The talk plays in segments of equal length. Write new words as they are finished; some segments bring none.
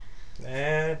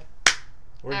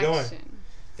going?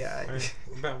 Yeah.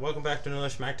 Right. Welcome back to another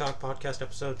Smack Talk podcast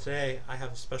episode. Today, I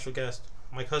have a special guest,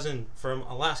 my cousin from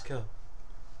Alaska.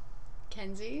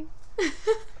 Kenzie.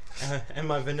 And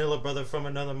my vanilla brother from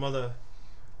another mother.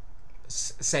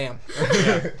 Sam.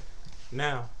 Yeah.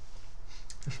 Now,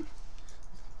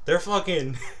 they're from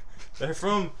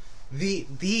the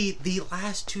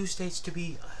last two states to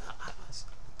be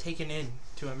taken in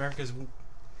to America's...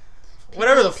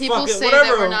 Whatever the people fuck, say whatever,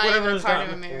 that we're not whatever even is part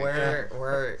of gotten. America.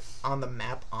 We're on the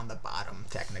map on the bottom,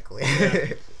 technically.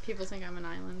 Yeah. People think I'm an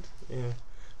island. Yeah.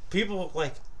 People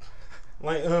like,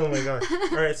 oh my god.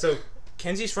 Alright, so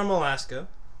Kenzie's from Alaska,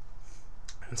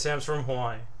 and Sam's from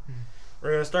Hawaii.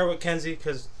 We're going to start with Kenzie,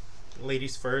 because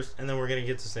ladies first, and then we're going to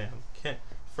get to Sam.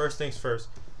 First things first.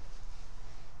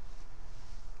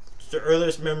 What's the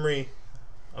earliest memory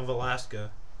of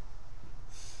Alaska?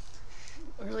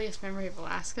 Earliest memory of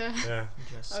Alaska? Yeah.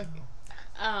 Just Okay.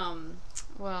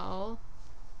 Well,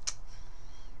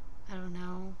 I don't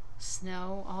know.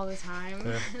 Snow all the time.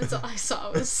 Yeah. That's all I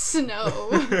saw was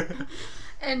snow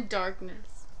and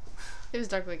darkness. It was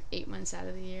dark like 8 months out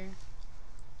of the year.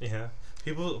 Yeah.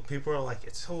 People are like,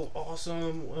 it's so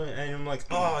awesome, and I'm like,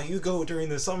 oh, you go during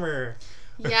the summer.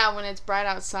 Yeah, when it's bright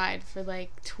outside for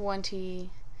like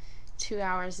 22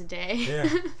 hours a day. Yeah.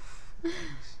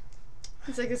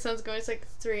 It's like the sun's going, it's like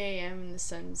 3 a.m. and the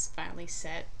sun's finally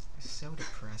set. It's so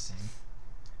depressing.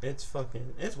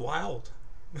 It's wild.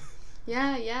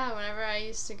 Yeah, whenever I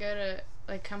used to go to,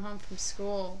 like, come home from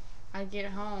school, I'd get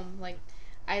home, like,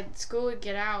 school would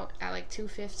get out at, like,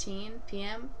 2:15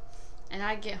 p.m., and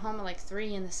I'd get home at, like,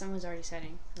 3, and the sun was already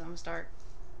setting. It was almost dark.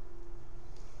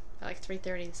 At, like,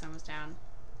 3:30, the sun was down.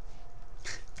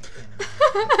 I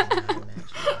cannot imagine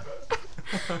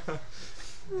that.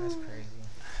 That's crazy.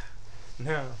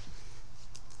 No.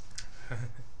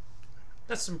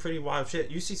 That's some pretty wild shit.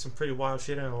 You see some pretty wild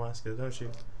shit in Alaska, don't you?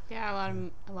 Yeah, a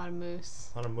lot of moose.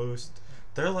 A lot of moose.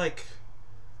 They're like...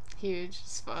 Huge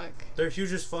as fuck. They're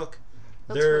huge as fuck.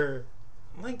 That's They're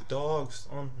like dogs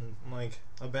on, like,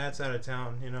 a bad side of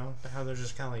town, you know? How they're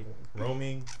just kind of, like,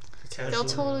 roaming. They'll casually.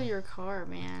 total your car,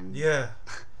 man. Yeah.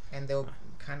 And they'll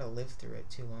kind of live through it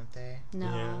too, won't they? No,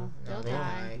 Yeah. they'll they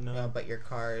die. No. No, but your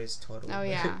car is totally. Oh,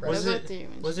 yeah. Was They'll it- go through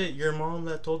and Was it your mom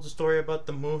that told the story about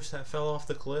the moose that fell off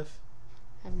the cliff?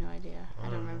 I have no idea. I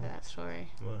don't remember know. that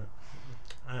story. But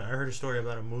I heard a story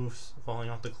about a moose falling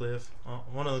off the cliff.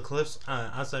 One of the cliffs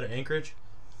outside of Anchorage.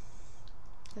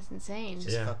 That's insane.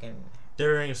 Just Yeah. fucking.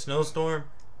 During a snowstorm.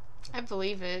 I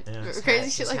believe it. Yeah. just Crazy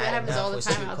had- shit just like that had happens enough, all the was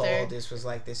time too out cold. there. This was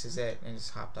like, this is it, and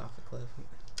just hopped off a cliff.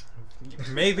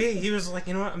 Maybe he was like,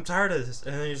 you know what, I'm tired of this,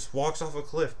 and then he just walks off a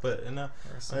cliff. But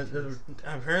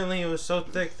apparently it was so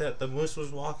thick that the moose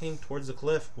was walking towards the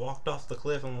cliff, walked off the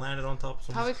cliff, and landed on top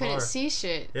of Probably someone's car. couldn't see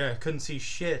shit. Yeah, couldn't see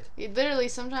shit. Literally,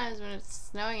 sometimes when it's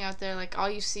snowing out there, like, all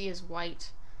you see is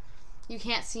white. You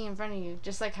can't see in front of you.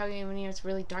 Just like how when it's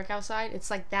really dark outside,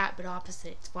 it's like that, but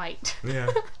opposite. It's white. Yeah.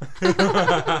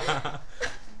 But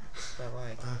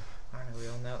like, on a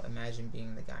real note, imagine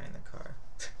being the guy in the car.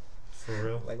 For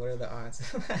real. Like, what are the odds?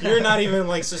 You're not even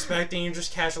like suspecting. You're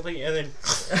just casually, and then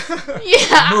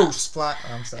Yeah. Moose fly.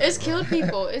 I'm sorry. It's killed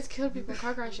people. It's killed people in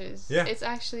car crashes. Yeah. It's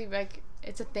actually, like,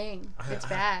 it's a thing. It's I-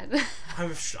 bad.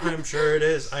 I'm sure it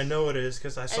is. I know it is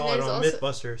because I saw it there's on also-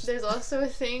 MythBusters. There's also a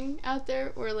thing out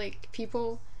there where, like,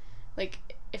 people, like,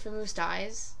 if a moose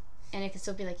dies and it can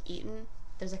still be, like, eaten,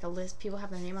 there's, like, a list. People have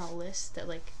their name on a list that,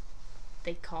 like,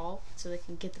 they call so they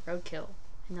can get the roadkill,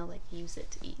 and they'll, like, use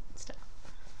it to eat and stuff.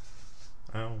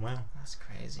 Oh wow. That's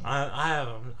crazy.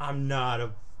 I'm not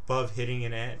above eating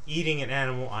an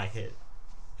animal I hit.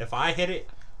 If I hit it,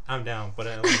 I'm down.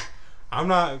 But I'm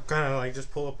not gonna like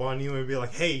just pull up on you and be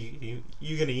like, "Hey,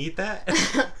 you gonna eat that?"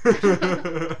 It's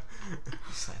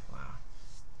like, wow.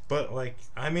 But like,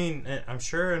 I mean, I'm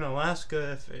sure in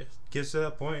Alaska, if it gets to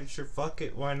that point, sure, fuck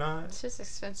it, why not? It's just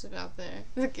expensive out there.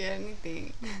 Look at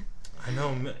anything. I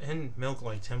know, and milk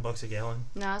like $10 a gallon.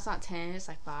 No, it's not 10. It's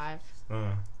like 5.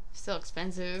 Still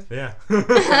expensive. Yeah.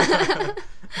 I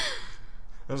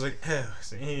was like,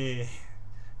 because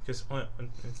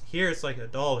here it's like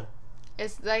 $1.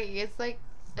 It's like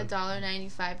 $1.95,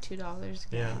 $2.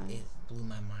 Yeah. It blew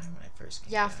my mind when I first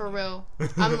came Yeah, down for here. real.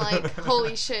 I'm like,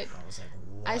 holy shit. I was like,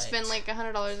 what? I spend like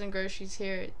 $100 in groceries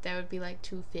here. That would be like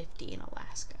 $250 in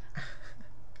Alaska.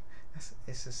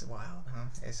 It's just wild, huh?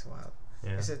 It's wild.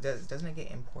 Yeah. Doesn't it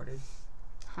get imported?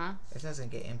 Huh? It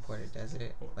doesn't get imported, does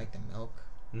it? Like the milk?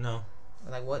 No.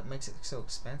 Like, what makes it so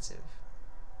expensive?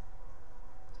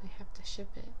 They have to ship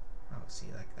it. Oh, see,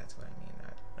 like, that's what I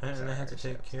mean. And they have to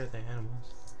take care of the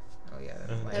animals. Oh yeah.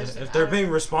 And Like, There's- if they're I being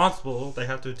don't- responsible, they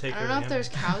have to take I care don't know of if the there's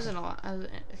animal.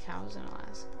 cows in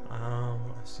Alaska.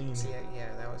 I've seen. see,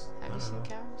 yeah, that was. Have I you don't seen know.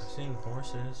 cows? I've seen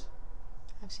horses.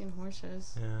 I've seen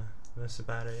horses. Yeah, that's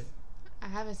about it. I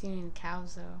haven't seen any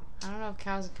cows though. I don't know if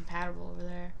cows are compatible over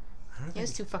there. I don't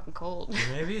It's too fucking cold.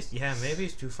 maybe it's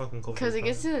too fucking cold. Because for it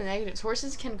gets them. to the negatives.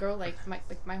 Horses can grow like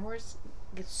my horse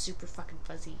gets super fucking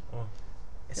fuzzy.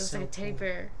 It looks like a teddy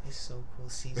bear. It's so cool.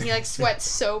 See, He like sweats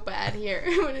so bad here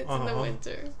when it's in the Uh-huh.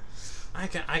 winter. I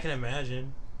can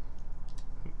imagine.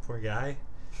 Poor guy.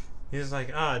 He's like,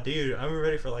 dude, I'm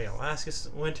ready for like Alaska's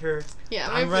winter. Yeah,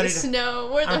 I'm I'm ready ready to- to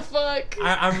snow. Where the I'm- fuck?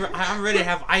 I'm ready to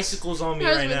have icicles on me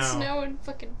Hasn't right been now. snow in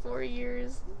fucking 4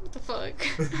 years. What the fuck?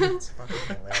 It's fucking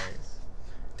hilarious.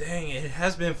 Dang, it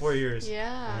has been 4 years.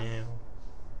 Yeah. Damn,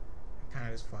 Kind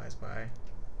of just flies by.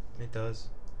 it does.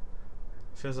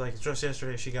 Feels like just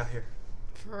yesterday she got here.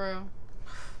 For real.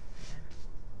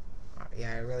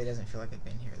 Yeah, it really doesn't feel like I've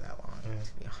been here that long, Yeah.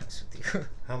 to be honest with you.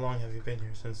 How long have you been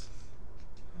here? Since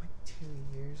Like 2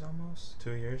 years almost.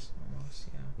 2 years? Almost,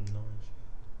 yeah. No.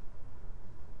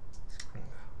 It's cool.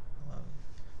 I love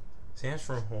it. Sam's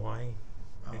from Hawaii.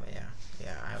 Oh yeah,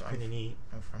 yeah. It's pretty neat.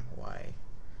 I'm from Hawaii.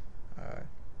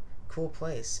 Cool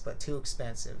place, but too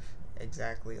expensive.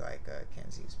 Exactly like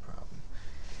Kenzie's problem.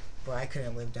 But I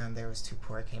couldn't live down there. I was too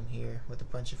poor. I came here with a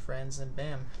bunch of friends, and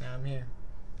bam, now I'm here.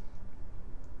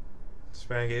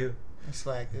 Swagoo. It's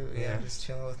like, ooh, yeah, Yeah. just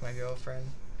chilling with my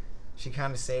girlfriend. She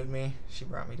kind of saved me. She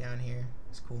brought me down here.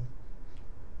 It's cool.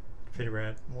 Pretty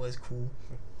rad. It was cool.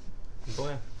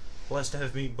 Boy, blessed to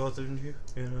have meet both of you.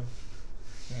 You know.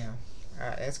 Yeah.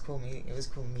 It's cool meeting. It was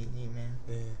cool meeting you, man.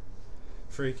 Yeah.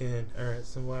 Freaking. Alright,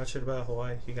 some wild shit about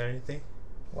Hawaii. You got anything?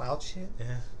 Wild shit.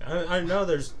 Yeah. I know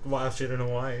there's wild shit in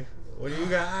Hawaii. What do you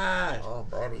got? Oh,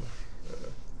 buddy.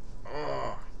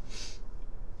 Oh.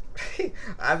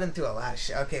 I've been through a lot of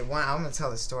shit. Okay, I'm gonna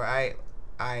tell the story.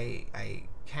 I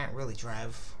can't really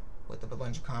drive with a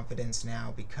bunch of confidence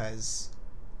now because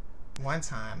one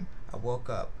time I woke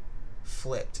up,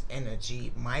 flipped in a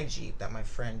Jeep, my Jeep that my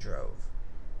friend drove.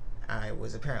 I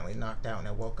was apparently knocked out and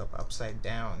I woke up upside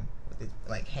down with it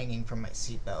like hanging from my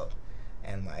seatbelt,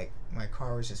 and like my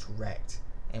car was just wrecked,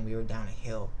 and we were down a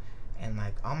hill, and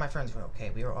like all my friends were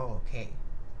okay. We were all okay,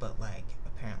 but like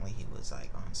apparently he was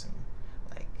like on some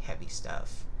like heavy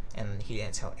stuff, and he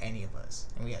didn't tell any of us,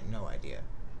 and we had no idea.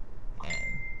 And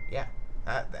yeah,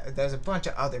 there's a bunch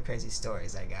of other crazy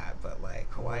stories I got, but like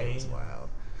Hawaii was wild.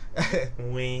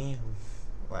 We.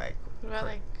 Like What about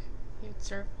like you'd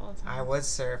surf all the time? I would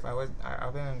surf.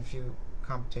 I've been in a few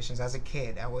competitions as a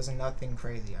kid. I wasn't nothing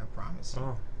crazy, I promise you.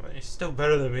 Oh, well, it's still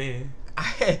better than me.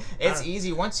 It's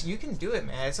easy once you can do it,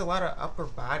 man. It's a lot of upper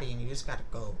body, and you just gotta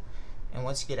go. And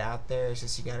once you get out there, it's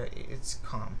just it's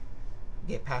calm.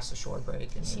 Get past the shore break,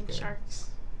 and You seen you're good. sharks?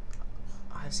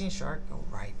 I've seen shark go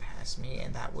right past me,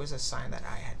 and that was a sign that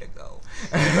I had to go.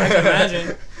 I can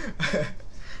imagine.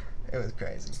 It was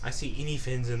crazy. I see any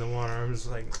fins in the water. I'm just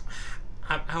like,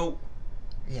 I'm out.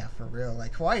 Yeah, for real.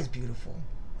 Like Hawaii's beautiful.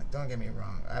 Like, don't get me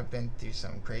wrong. I've been through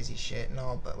some crazy shit and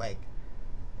all, but like,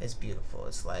 it's beautiful.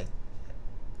 It's like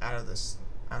out of this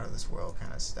world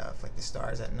kind of stuff. Like the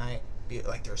stars at night.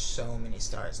 Like there's so many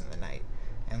stars in the night,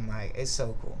 and like it's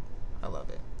so cool. I love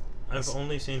it. I've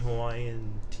only seen Hawaii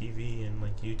in TV and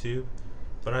like YouTube,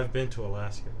 but I've been to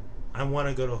Alaska. I want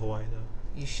to go to Hawaii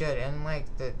though. You should. And like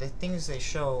the things they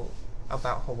show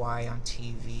about Hawaii on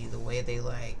TV, the way they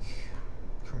like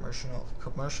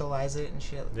commercialize it and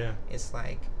shit. Yeah. It's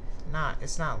like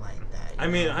it's not like that. I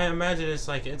you mean, know? I imagine it's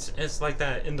like like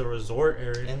that in the resort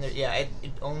area. And it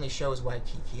only shows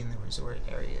Waikiki in the resort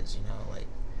areas, you know, like,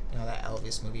 you know, that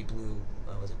Elvis movie Blue,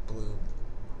 was it Blue?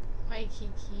 Waikiki.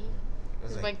 It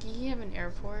was Does like, Waikiki have an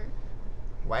airport?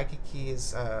 Waikiki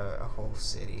is a whole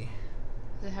city.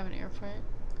 Does it have an airport?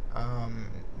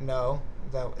 No,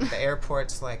 the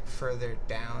airport's like further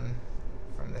down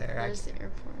from there. Where's the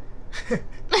airport?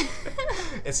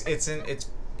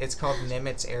 It's called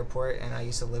Nimitz Airport, and I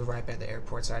used to live right by the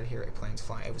airport, so I'd hear planes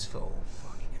flying. It was full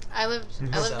fucking. I lived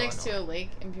So next to a annoying. lake,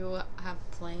 and people have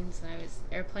planes, and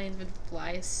airplanes would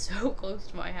fly so close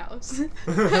to my house. It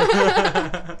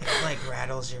like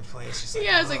rattles your place. Just like,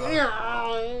 Yeah, it's like.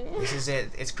 "Ugh, this is it.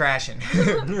 It's crashing.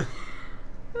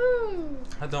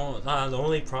 The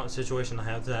only situation I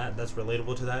have that's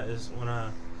relatable to that is when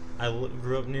I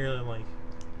grew up near like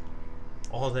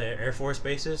all the Air Force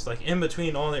bases, like in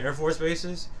between all the Air Force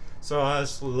bases. So I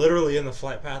was literally in the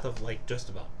flight path of like just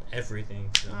about everything.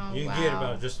 So Oh, you get wow.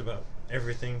 about just about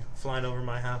everything flying over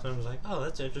my house, and I was like, oh,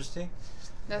 that's interesting.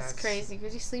 That's crazy.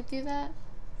 Could you sleep through that?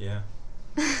 Yeah,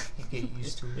 You get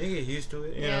used to you it. get used to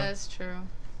it. You Yeah, know? that's true.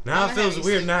 Now I'm it a feels heavy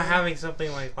weird not sleeper. having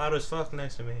something like loud as fuck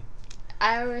next to me.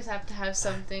 I always have to have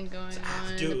something going on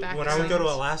in the Dude, background. when I would go to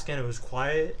Alaska and it was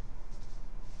quiet,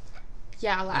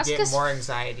 Yeah, You Alaska's get more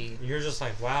anxiety. you're just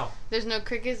like, wow, there's no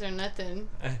crickets or nothing.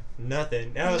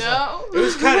 nothing. That was No. like, it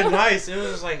was kind of nice. It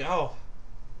was like, oh,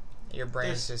 Your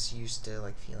brain's just used to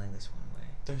like feeling this one way.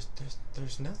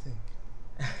 there's nothing.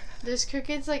 There's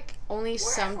crickets like only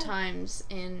sometimes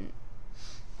in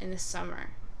the summer.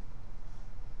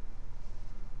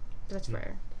 That's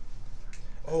rare.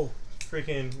 Oh,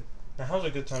 freaking! Now's a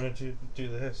good time to do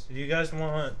this. Do you guys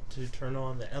want to turn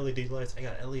on the LED lights? I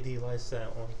got LED lights that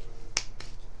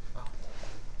like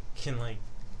can like.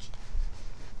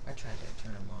 I tried to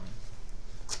turn them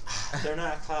on. They're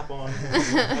not clap on.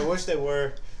 I wish they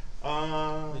were. We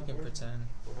can pretend.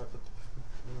 Where do I put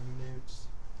the notes?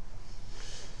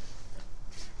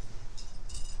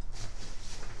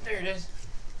 There it is.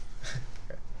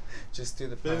 Just through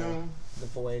the puddle, Boom, the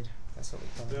void. That's what we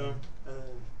call boom, it. and then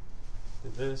do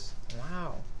this.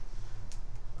 Wow.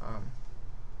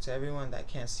 To everyone that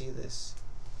can't see this,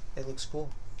 it looks cool.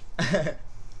 You And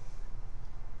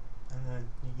then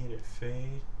you get it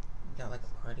fade. got like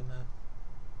a party mode?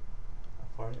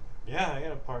 A party. Yeah, I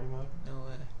got a party mode. No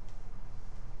way.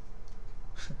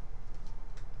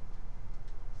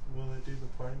 Will it do the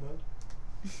party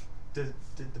mode? Did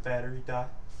the battery die?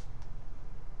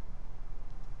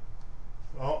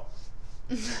 Oh,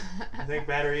 I think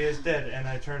battery is dead, and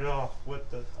I turned it off.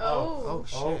 What the? Oh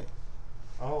shit. Oh.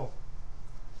 Oh.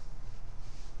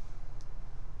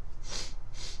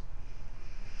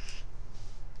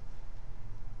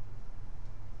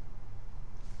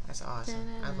 That's awesome.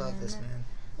 I love this,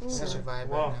 man. Such a Ooh, vibe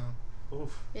Wow. right now.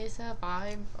 Oof. it's a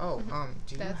vibe. Oh,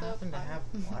 do you That's a happen to vibe. have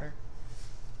water?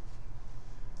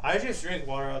 I just drink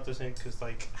water out the sink because,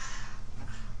 like,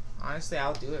 Honestly,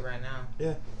 I'll do it right now.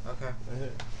 yeah, Okay.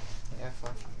 Yeah,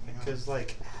 fuck. because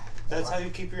like, that's how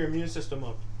you keep your immune system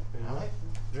up. You know,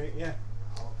 drink. Yeah,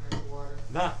 I'll drink water.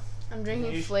 nah, I'm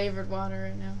drinking You- flavored water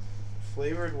right now.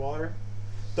 flavored water.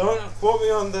 Don't quote me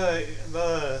on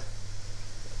the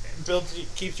build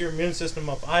keeps your immune system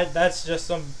up. That's just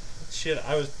some shit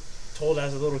I was told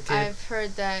as a little kid. I've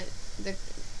heard that the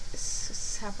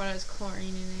sap water has chlorine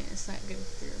in it. It's not good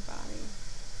for your body.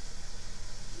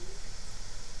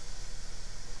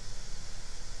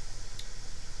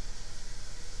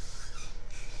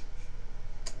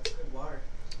 That's good water.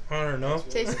 I don't know.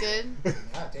 Tastes good.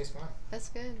 Yeah, it tastes fine. That's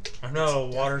good. I'm not a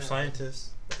water Definitely. scientist.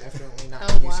 Definitely not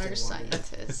A used water in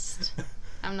scientist.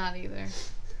 I'm not either.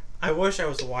 I wish I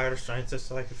was a water scientist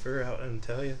so I could figure out and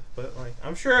tell you, but like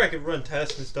I'm sure I could run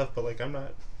tests and stuff, but like I'm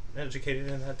not educated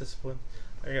in that discipline.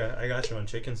 I got you on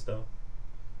chickens though.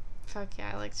 Fuck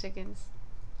yeah, I like chickens.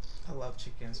 I love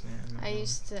chickens, man. I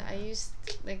used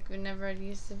like whenever I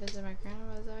used to visit my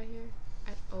grandma's out here,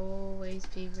 I'd always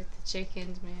be with the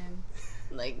chickens, man.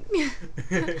 Like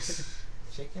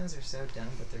Chickens are so dumb,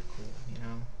 but they're cool, you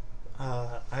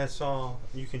know? I saw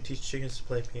you can teach chickens to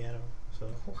play piano. So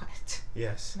What?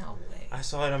 yes, No way. I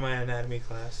saw it in my anatomy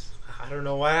class. I don't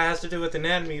know what it has to do with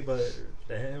anatomy, but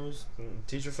it was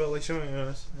teacher felt like showing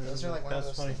us. Those are like one of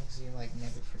That's those funny. things you like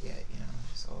never forget, you know?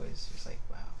 Just always just like,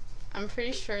 wow. I'm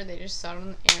pretty sure they just saw it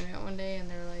on the internet one day and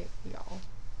they're like, y'all,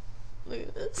 look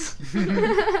at this.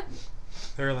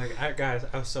 They were like, guys,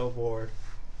 I was so bored,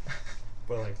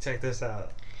 but like check this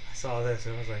out. I saw this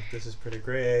and I was like, this is pretty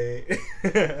great.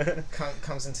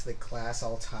 Comes into the class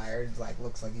all tired, like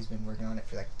looks like he's been working on it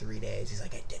for like 3 days. He's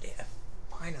like, I did it. I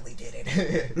finally did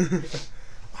it.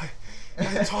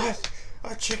 I taught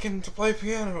a chicken to play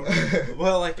piano.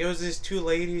 Well, like it was these two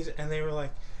ladies, and they were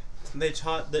like, they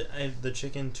taught the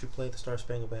chicken to play the Star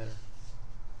Spangled Banner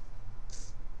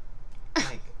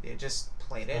Like, they just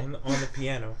played it. on the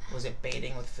piano. Was it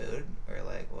baiting with food? Or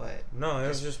like, what? No, it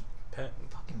was just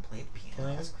Fucking played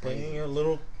piano. That's crazy. playing a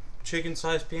little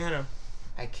chicken-sized piano.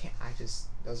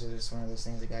 Those are just one of those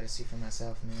things I gotta see for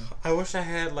myself, man. I wish I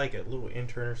had like a little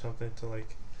intern or something to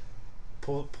like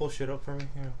pull shit up for me.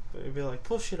 You know, it'd be like,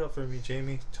 pull shit up for me,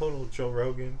 Jamie. Total Joe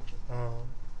Rogan.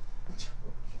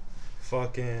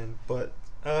 Fucking, but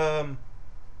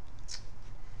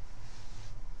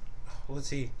let's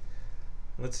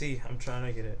see. I'm trying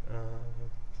to get it.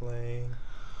 Playing.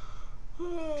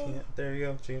 There you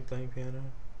go. Chicken playing piano.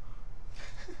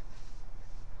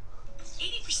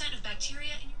 80% of bacteria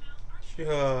in your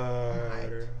mouth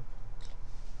are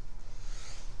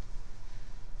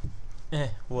Sure.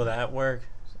 Will that work?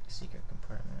 It's like a secret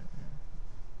compartment.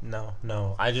 Yeah.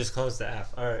 No. I just closed the app.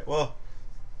 Alright, well.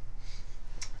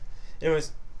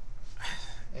 Anyways,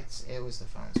 It was the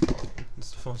phone's fault.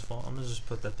 it's the phone's fault. I'm gonna just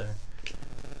put that there.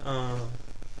 I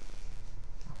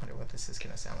wonder what this is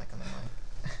gonna sound like on the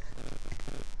mic.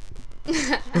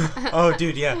 Oh,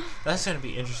 dude, yeah. That's gonna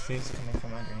be interesting. It's coming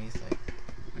from underneath, like.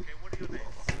 Okay, what are your names?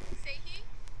 Seiki,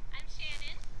 I'm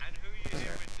Shannon. And who are you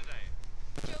here with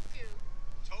today? Joku.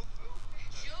 Tofu?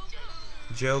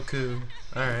 Joku.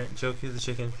 Alright, Joku the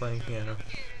chicken playing piano.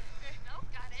 Nope,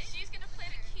 got it. She's gonna play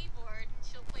the keyboard and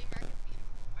she'll play Marcus Beat.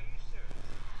 Are you serious?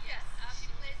 Yes, she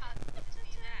plays how to do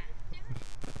that.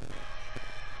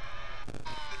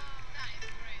 Nice,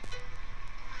 great.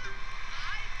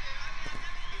 I do.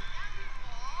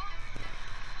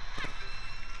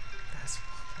 That's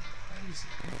fucking crazy.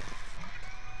 What the fuck?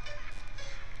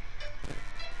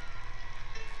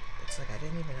 It's like I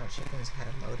didn't even know chickens had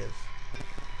a motive.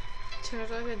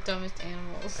 Chickens are like the dumbest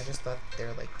animals. I just thought they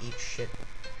were like eat shit,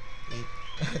 eat.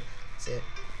 That's it.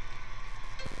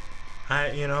 I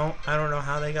don't know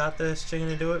how they got this chicken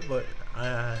to do it, but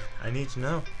I need to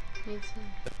know. Me too.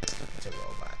 It's a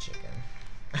robot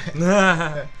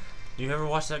chicken. You ever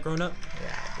watch that growing up?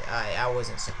 Yeah, I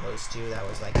wasn't supposed to. That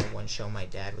was like the one show my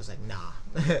dad was like, nah.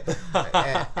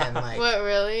 and like, What,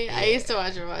 really? I Yeah. used to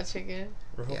watch Robot Chicken.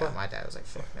 yeah, my dad was like,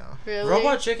 fuck no. Really?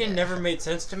 Robot Chicken Yeah. never made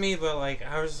sense to me, but like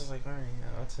I was just like, alright,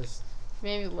 it's just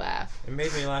Made me laugh. it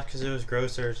made me laugh because it was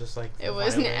grosser, just like It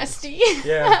was violent. nasty.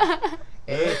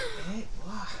 It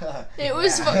It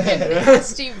was yeah. fucking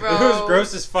nasty, bro. It was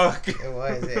gross as fuck. It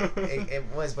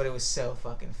was, but it was so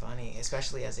fucking funny,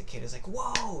 especially as a kid. It's like,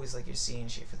 whoa! It's like you're seeing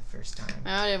shit for the first time.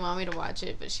 My mom didn't want me to watch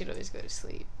it, but she'd always go to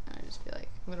sleep. And I'd just be like,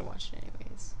 I'm gonna watch it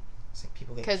anyways. It's like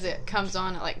people get Because killed it and comes shit.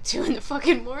 on at like 2 in the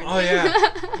fucking morning. Oh, yeah.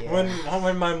 Yeah.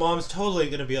 When my mom's totally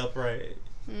gonna be up right.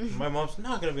 Mhm. My mom's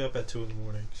not gonna be up at 2 in the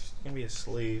morning. She's gonna be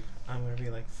asleep. I'm gonna be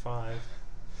like 5.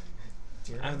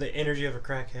 Dude, I have the energy of a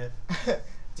crackhead.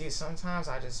 Dude, sometimes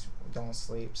I just don't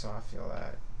sleep, so I feel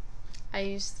that. I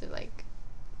used to like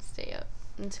stay up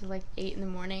until like 8 in the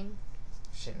morning.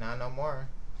 Shit, not no more.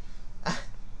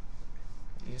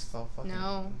 You just felt fucking.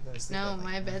 No. you go to sleep No, at, like,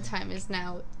 my 9. bedtime is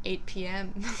now 8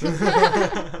 p.m.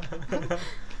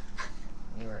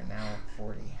 You are now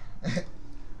 40.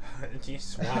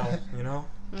 Jeez, wow,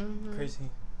 Mhm.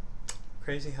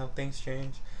 crazy how things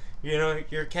change.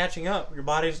 You're catching up. Your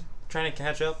body's trying to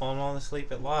catch up on all the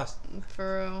sleep it lost.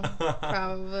 For real.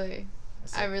 Probably.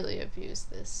 It's I like- really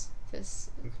abused this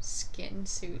skin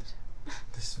suit.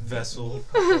 This vessel.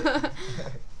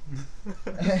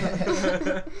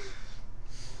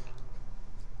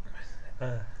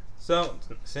 So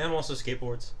Sam also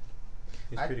skateboards.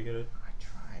 He's I- pretty good at. I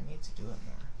try. I need to do it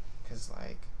more, cause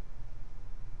like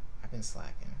I've been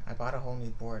slacking. I bought a whole new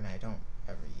board and I don't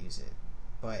ever use it,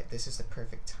 but this is the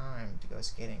perfect time to go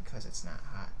skating cause it's not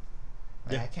hot.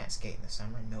 Like, Yeah. I can't skate in the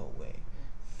summer. No way.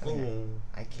 I mean, Ooh,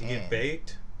 I you can. get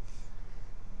baked.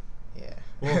 Yeah.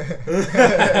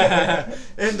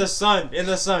 In the sun. In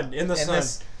sun. the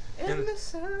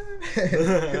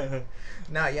sun.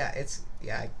 No, yeah,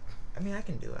 I mean, I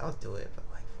can do it. I'll do it, but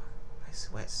like, fuck, I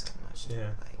sweat so much. Dude. Yeah.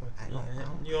 Like, I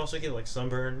don't. You also get like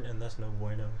sunburn, and that's no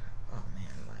bueno. Oh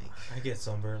man, like. I get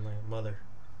sunburn like a mother.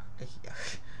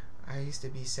 I used to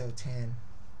be so tan,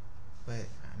 but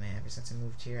man, ever since I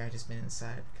moved here, I just been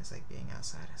inside because like being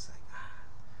outside,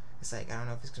 it's like I don't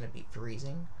know if it's gonna be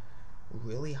freezing,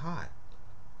 really hot,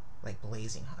 like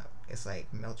blazing hot. It's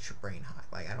like melt your brain hot.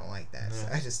 Like I don't like that. So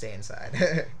Yeah. I just stay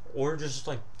inside. Or just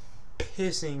like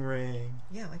pissing rain.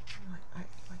 Yeah, like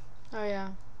Oh yeah.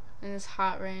 And it's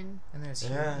hot rain. and then it's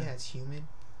Yeah. humid. Yeah, it's humid.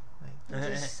 Like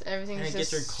Just everything's and it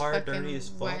just gets your car fucking dirty as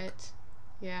fuck. wet.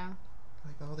 Yeah.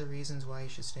 all the reasons why you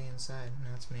should stay inside.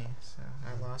 And that's me. So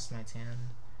I lost my tan.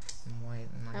 I'm white.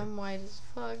 And I'm white as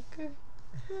fuck.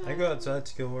 I go outside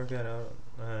to go work out,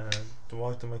 to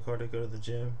walk to my car to go to the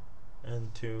gym,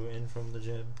 and to in from the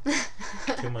gym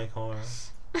to my car,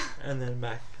 and then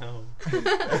back home.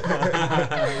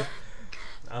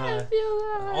 I feel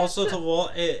that. Also to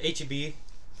HEB.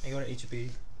 I go to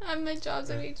HEB. My job's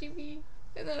at HEB.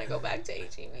 And then I go back to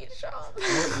HEB to shop.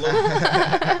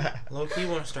 Low-key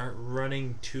want to start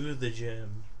running to the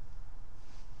gym.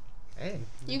 Hey,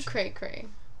 You cray.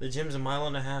 The gym's 1.5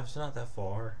 miles. It's not that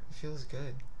far. it feels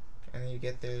good. And then you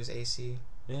get there's AC.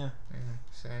 Yeah. Yeah.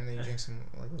 So and then you drink some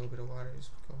like a little bit of water. It's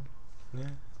cool. Yeah.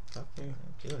 Fuck yeah.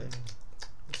 Do it.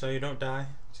 So you don't die?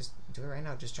 Just do it right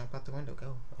now. Just jump out the window.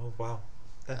 Go. Oh, wow.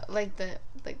 Like the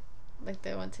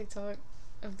one TikTok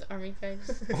of the army guy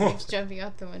just keeps jumping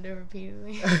out the window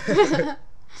repeatedly.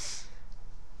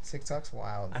 TikTok's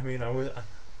wild. I mean,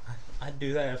 I'd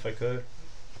do that if I could.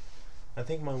 I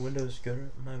think my window is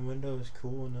good. My window is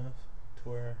cool enough to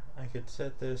where I could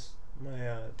set this.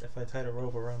 If I tied a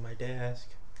rope around my desk,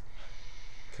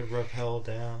 could rappel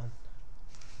down.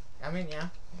 I mean,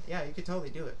 yeah, you could totally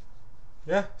do it.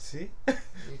 Yeah, see?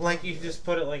 Like, you just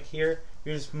put it, like, here.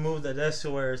 You just move the desk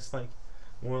to where it's, like,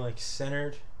 more, like,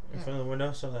 centered in front of the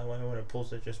window. So that way when it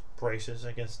pulls, it just braces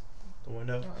against the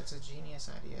window. No, it's a genius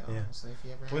idea, Yeah. honestly. If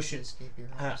you ever We have should- to escape your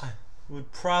I house.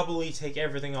 would probably take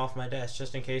everything off my desk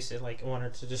just in case it, like,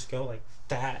 wanted to just go like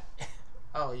that.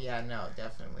 Oh, yeah, no,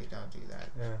 definitely don't do that.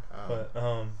 Yeah.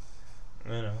 Um,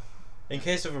 But, you know, in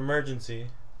case of emergency.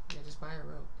 Yeah, just buy a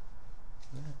rope.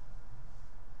 Yeah.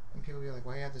 And people be like,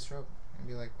 why you have this rope? And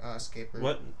be like, escape rope.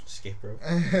 What? Escape rope.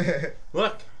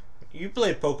 Look, you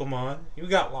played Pokemon. You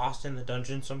got lost in the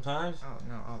dungeon sometimes. Oh,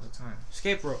 no, all the time.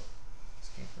 Escape rope.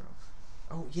 Escape rope.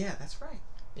 Oh, yeah, that's right.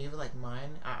 You have, like,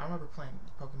 mine. I remember playing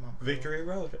Pokemon Pro. Victory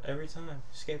Road every time.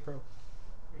 Escape rope.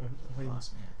 You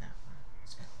lost me at that one.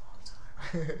 It's been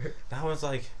a long time. That was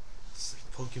like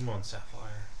Pokemon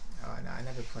Sapphire. Oh, no, I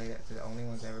never played it. The only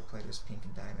ones I ever played was Pink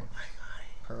and Diamond.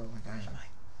 Pearl and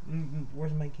Diamond.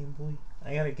 Where's my Game Boy?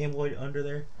 I got a Game Boy under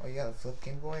there. Oh, you got a flip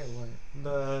Game Boy or what?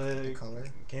 The The color?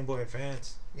 Game Boy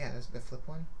Advance. Yeah, that's the flip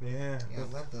one. Yeah. Yeah,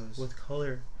 I love those. With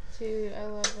color. Dude, I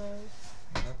love those.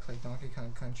 I play Donkey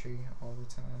Kong Country all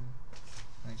the time.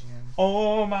 My jam.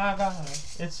 Oh my god.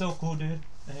 It's so cool, dude.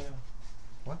 Hang on.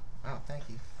 What? Oh, thank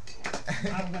you.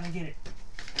 I'm gonna get it.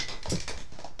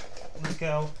 Let's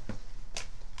go.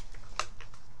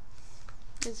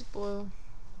 It's blue.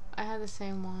 I had the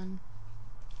same one.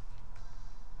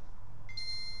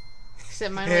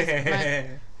 Except mine was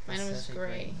mine That's was such a gray.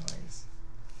 great noise.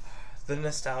 The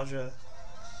nostalgia.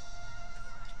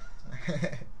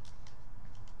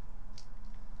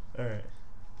 Alright.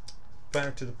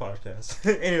 Back to the podcast.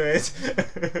 Anyways.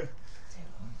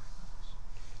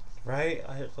 Right?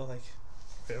 I feel like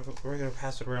we're gonna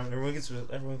pass it around. Everyone gets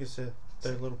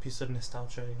their little piece of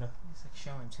nostalgia, you know. It's like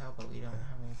show and tell, but we don't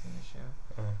have anything to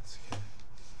show Oh, it's okay.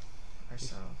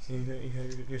 ourselves. You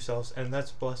have yourselves, and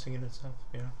that's a blessing in itself,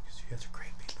 you know, because you guys are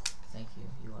great people. Thank you.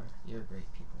 You're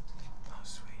great people too. Oh,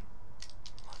 sweet.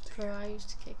 Love to hear. Bro, I used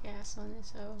to kick ass on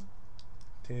this,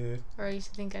 Dude. or I used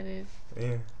to think I did.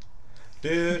 Yeah.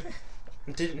 Dude.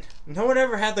 No one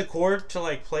ever had the cord to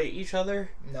like play each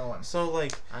other? No one. So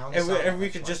like, I only saw it and we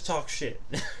like could twice. just talk shit.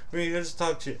 We could just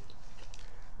talk shit.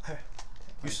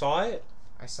 You saw it?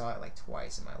 I saw it like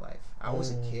twice in my life. I was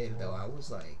a kid though. I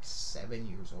was like 7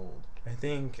 years old. I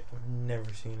think I've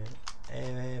never seen it.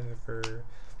 Ever.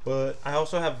 But I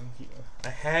also I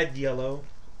had yellow,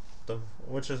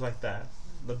 which is like that.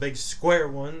 The big square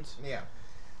ones. Yeah.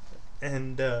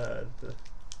 And that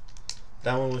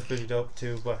one was pretty dope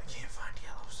too, but I can't find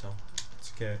yellow, so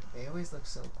it's okay. They always look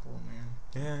so cool, man.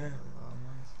 Yeah. The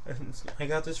long ones. I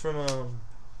got this from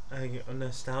a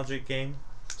nostalgic game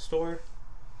store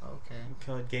Okay.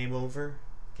 called Game Over.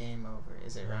 Game over.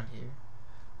 Is it around here?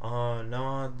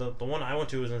 No, the one I went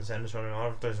to was in San Antonio. I don't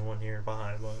know if there's one here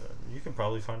behind, but you can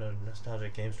probably find a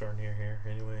nostalgic game store near here,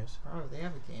 anyways. Probably. They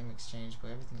have a game exchange,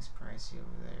 but everything's pricey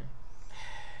over there.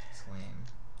 It's lame.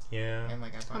 Yeah. And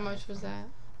like I bought How much was that?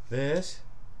 This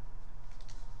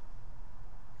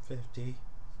 50.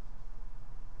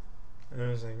 And I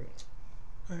was like,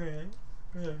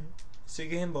 alright. It's a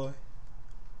Game Boy.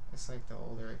 It's like the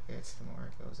older it gets, the more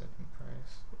it goes up in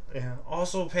price. Yeah.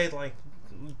 Also paid like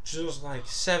just like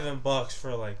 $7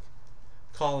 for like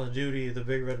Call of Duty, the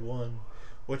big red one,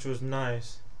 which was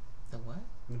nice. The what?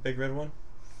 The big red one,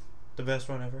 the best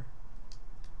one ever.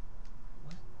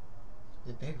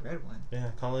 The big red one.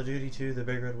 Yeah, Call of Duty 2, the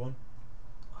big red one.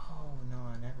 Oh no,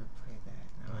 I never played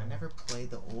that. No, I Oh. never played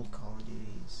the old Call of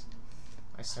Duties.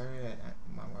 I started at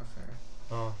Modern Warfare.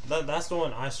 Oh, that's the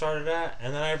one I started at,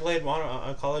 and then I played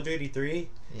Call of Duty 3.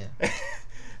 Yeah.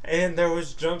 And there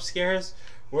was jump scares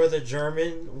where the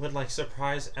German would like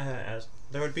surprise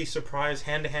there would be surprise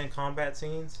hand-to-hand combat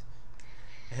scenes,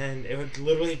 and it would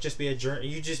literally just be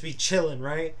you'd just be chilling,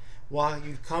 right, while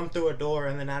you come through a door,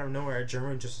 and then out of nowhere a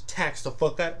German just attacks the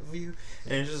fuck out of you,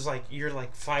 and it's just like you're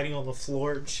like fighting on the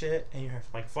floor and shit, and you're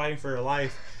like fighting for your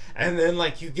life, and then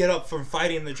like you get up from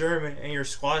fighting the German and your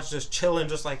squad's just chilling,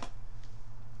 just like,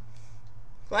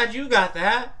 glad you got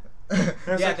that. Yeah,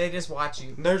 like- they just watch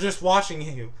you. They're just watching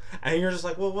you, and you're just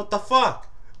like, well, what the fuck?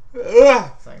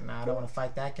 Ugh. It's like, nah, I don't want to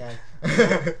fight that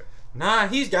guy. Nah,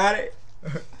 he's got it.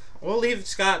 We'll leave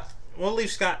Scott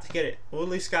to get it.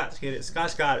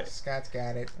 Scott's got it. Scott's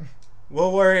got it.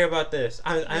 We'll worry about this.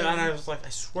 And I was like, I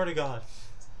swear to God.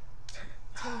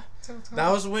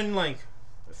 That was when like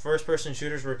first-person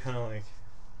shooters were kind of like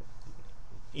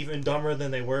even dumber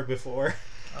than they were before.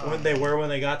 When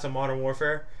they got to Modern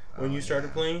Warfare, when you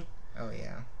started playing. Oh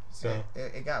yeah. So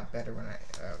It got better when I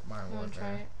Modern You wanna try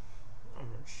Warfare. it? I'm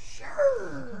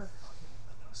sure.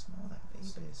 Look how small that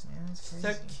baby is, man. It's So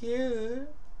crazy. cute.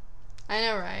 I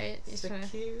know, right? So Trying to-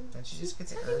 cute. Don't you just get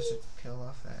the urge to peel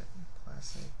off that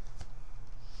plastic?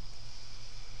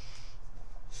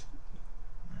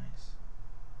 Nice.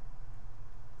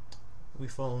 We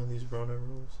following these Rona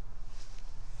rules.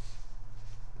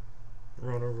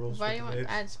 Rona rules. Why do you for want? the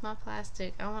babes. It's my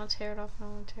plastic. I want to tear it off. I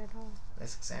want to tear it off.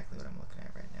 That's exactly what I'm looking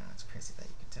at right now. It's crazy that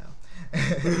you can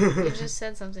tell. You just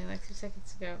said something like 2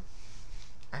 seconds ago.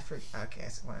 I forget. Okay,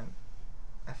 so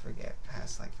I forget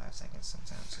past like 5 seconds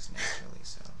sometimes, just naturally.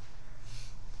 So,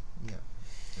 yep.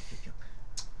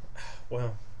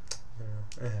 Well,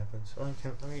 it happens. Oh,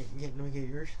 let me get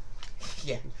yours.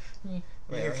 Yeah.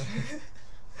 Wait.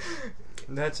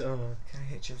 That's Can I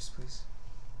hit yours, please?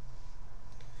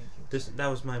 Thank you. that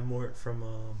was my mort from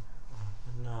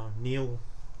no, Neil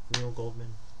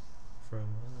Goldman from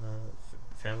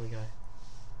Family Guy.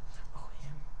 Oh,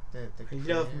 him. The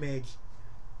I love creator.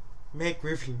 Meg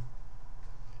Griffin.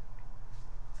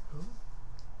 Who?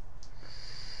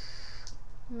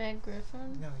 Meg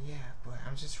Griffin? No, yeah, but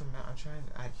I'm just I'm trying.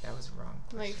 That was wrong.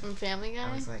 Like question. from Family Guy?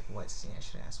 I was like, what scene? I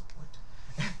should ask what.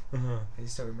 Uh-huh. I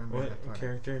just don't remember What that part.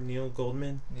 character? Neil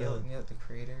Goldman. Neil, the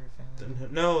creator of Family Guy?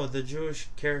 No, the Jewish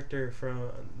character from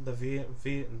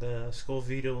the school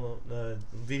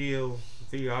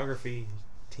videography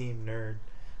team nerd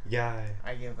guy.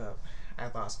 I give up. I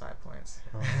lost 5 points.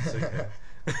 Oh, that's okay.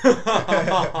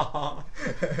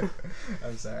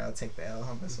 I'm sorry. I'll take the L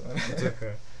on this one. It's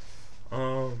okay.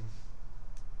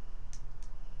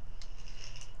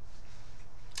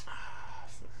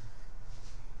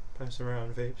 Pass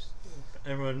around vapes.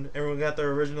 Everyone got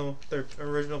their original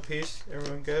piece.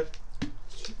 Everyone good? Did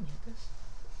you even hit this?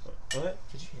 What?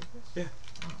 Did you hit this? Yeah.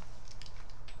 Oh.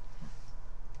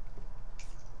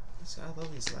 So I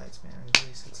love these lights, man. It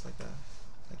really sets it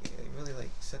really like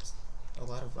sets a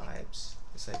lot of vibes.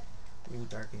 It's like ooh,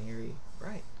 dark and eerie.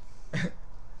 Right.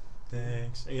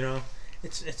 Thanks. You know,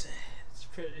 it's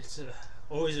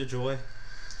always a joy.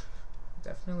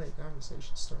 Definitely a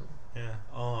conversation starter.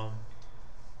 Yeah.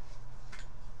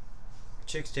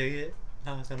 Chicks dig it.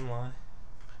 Not gonna lie.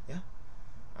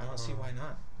 I don't see why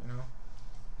not. You know.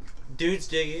 Dudes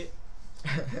dig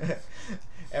it.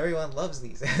 Everyone loves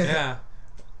these. Yeah.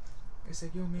 It's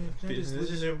like, yo, man, can I This just live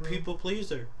is in a your room? people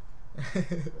pleaser.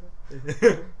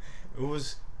 It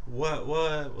was what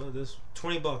this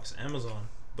 $20 Amazon.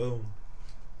 Boom.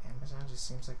 Amazon just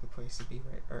seems like the place to be,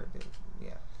 right? Or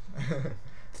yeah.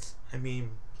 I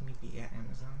mean, Can you be at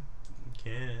Amazon? you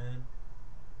can.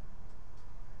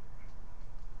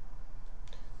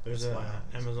 There's That's a why not.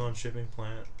 Amazon shipping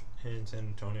plant in San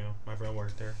Antonio. My friend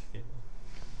worked there.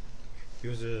 He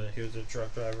was a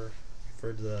truck driver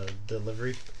for the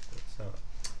delivery. So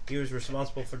he was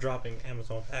responsible for dropping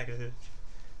Amazon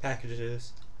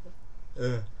packages.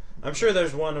 I'm sure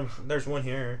there's one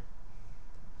here.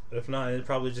 If not, it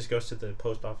probably just goes to the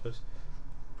post office.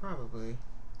 Probably.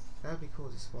 That'd be cool.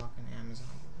 Just walk in Amazon.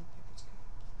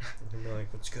 And be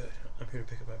like, "What's good? I'm here to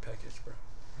pick up my package, bro.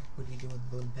 What are you doing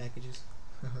loading packages?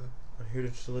 I'm here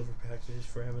to deliver packages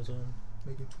for Amazon."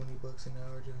 Making $20 an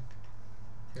hour to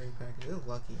carry packages. You're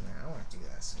lucky, man. I want to do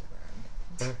that so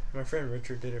bad. My friend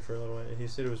Richard did it for a little while. He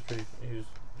said it was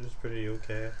pretty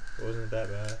okay. It wasn't that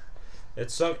bad.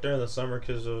 It sucked during the summer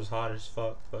because it was hot as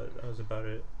fuck, but that was about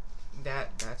it.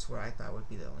 That's what I thought would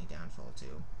be the only downfall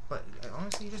too. But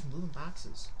honestly, you're just moving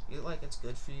boxes. It's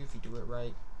good for you if you do it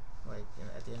right. Like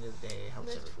at the end of the day, it helps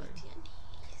Lift everybody. with your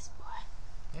knees,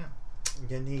 boy.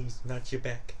 Your knees, not your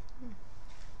back.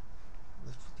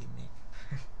 Lift with your neck.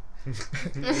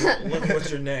 Lift with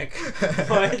your neck.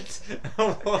 What?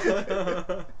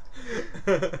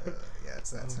 Yeah,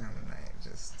 it's that time of night.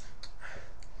 Just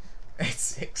it's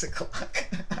 6 o'clock.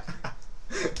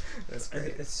 That's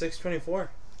great. It's 6:24.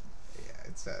 Yeah,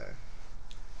 it's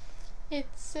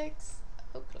It's 6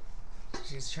 o'clock.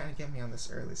 she's trying to get me on this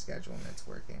early schedule and it's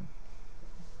working.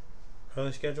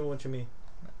 Early schedule? What you mean?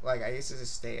 Like I used to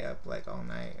just stay up like all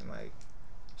night and like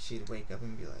she'd wake up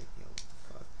and be like, "Yo,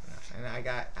 what the fuck?" And I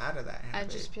got out of that habit. I'd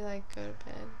just be like, go to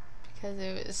bed. Because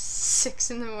it was 6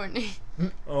 in the morning.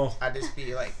 Oh, I'd just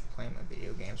be like playing my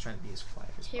video games, trying to be as quiet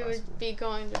as He possible. would be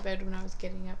going to bed when I was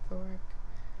getting up for work.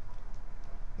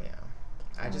 Yeah.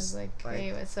 I was just like,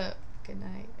 hey, what's up? Good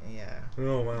night. yeah.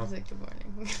 oh I wow. was like, good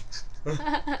morning.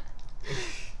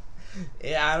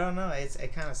 Yeah, I don't know.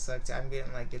 It kind of sucks. I'm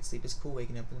getting like good sleep. It's cool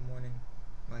waking up in the morning.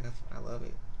 Like I love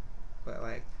it. But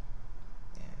like,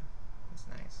 yeah, it's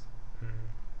nice.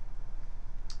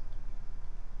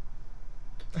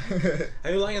 How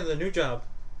you liking the new job?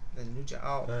 The new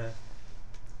job. Oh,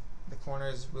 the corner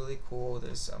is really cool.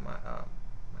 There's my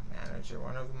manager.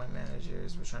 One of my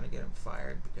managers. We're trying to get him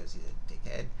fired because he's a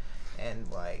dickhead, and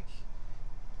like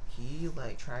he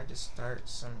like tried to start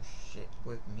some shit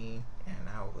with me, and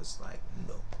I was like,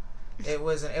 no. It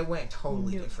wasn't. It went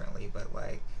totally No. differently, but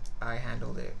like I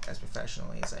handled it as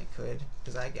professionally as I could,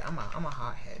 because I'm a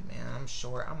hothead, man. I'm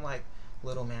short. I'm like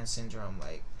little man syndrome.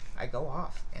 Like I go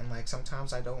off, and like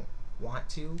sometimes I don't want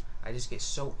to. I just get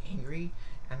so angry,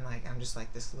 and like I'm just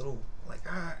like this little like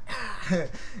and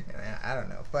I don't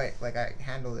know, but like I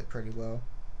handled it pretty well.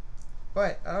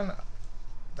 But I don't know.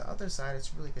 The other side,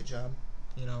 it's a really good job,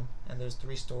 you know. And there's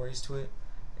 3 stories to it.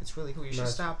 It's really cool. You should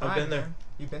Nice. stop by. I've been there. Man.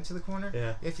 You've been to the corner?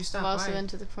 Yeah. If you stop I've also by, been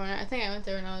to the corner. I think I went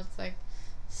there when I was like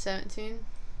 17.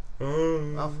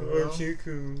 Oh, for real?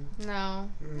 Chiku. No,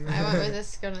 I went with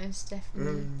this girl named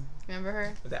Stephanie. Remember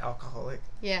her? the alcoholic.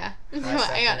 Yeah. Hi, No, I got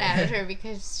Stephanie. added her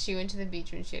because she went to the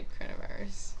beach when she had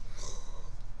coronavirus.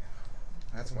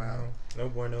 That's wild. No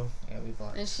bueno. Yeah, we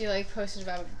bought. And she like posted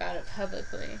about it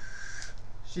publicly.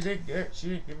 She did good. She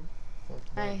did give.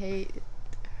 I hate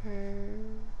her.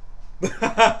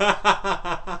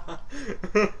 I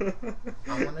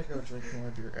want to go drink more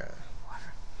of your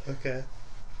water. Okay.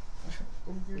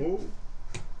 Oh, you're- Oh.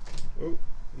 Oh.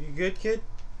 You good, kid?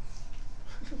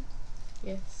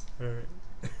 Yes. Alright.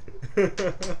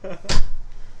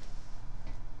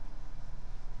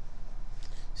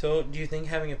 So, do you think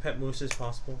having a pet moose is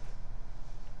possible?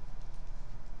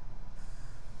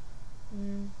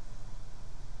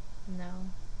 No.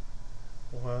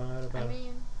 What about I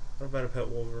mean, what about a pet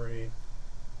wolverine?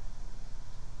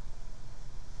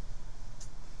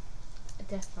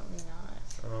 definitely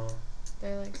not. Oh.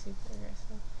 They're like super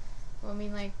aggressive. Well, I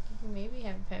mean, like you can maybe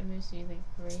have a pet moose and you like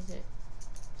raise it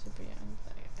super young,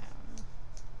 but I don't know.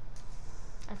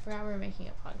 I forgot we were making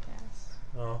a podcast.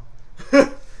 Oh.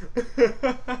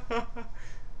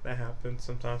 That happens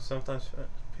sometimes. Sometimes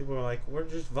people are like, "We're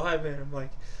just vibing." I'm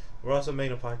like, "We're also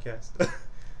making a podcast."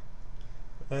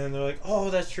 And they're like, "Oh,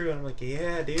 that's true." And I'm like,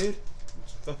 "Yeah, dude,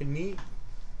 it's fucking neat."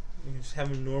 You're just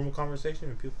having a normal conversation,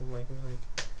 and people are like,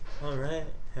 "All right,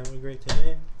 having a great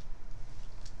time."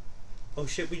 Oh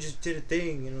shit, we just did a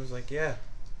thing, and it was like, "Yeah,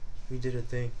 we did a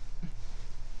thing.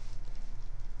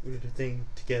 We did a thing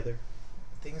together."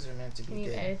 Things are meant to Can be you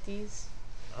good. edit these?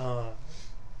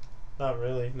 Not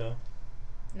really. No,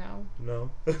 No.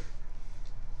 no.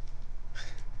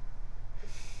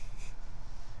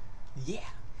 Yeah.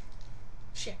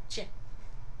 Shit.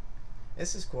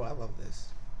 This is cool. I love this.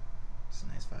 It's a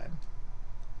nice vibe.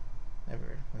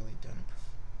 Never really done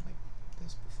it like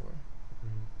this before.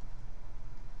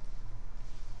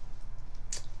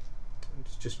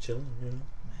 It's just chilling, you know.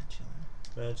 Mad chilling.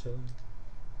 Mad chilling.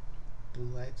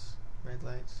 Blue lights, red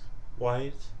lights.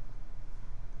 White.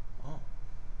 Oh,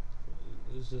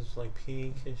 This is like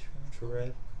pinkish to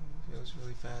red. it was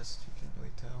really fast. You can't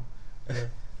really tell.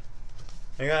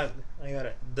 Yeah. I got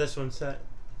it. This one set.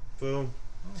 Boom.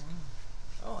 Oh, wow.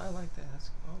 Oh, I like that. That's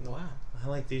No. wow. I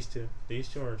like these two. These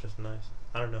two are just nice.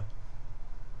 I don't know.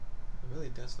 It really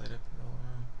does light up all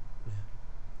around.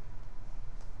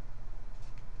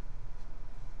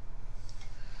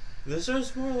 This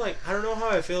is more like, I don't know how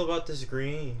I feel about this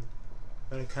green,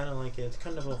 but I kind of like it. It's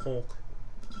kind of a Hulk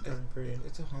kind of green.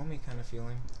 It's a homey kind of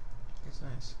feeling. It's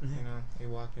nice. Mhm. You know, you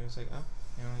walk in, it's like, oh,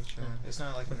 you know, like chilling. It's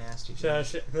not like a nasty.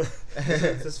 Shout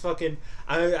this fucking.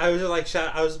 I was like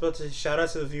I was about to shout out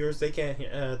to the viewers. They can't.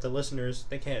 The listeners.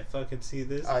 They can't fucking see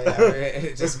this. Oh yeah,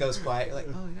 it just goes quiet. You're like,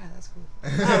 oh yeah, that's cool. Oh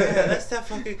yeah, that's that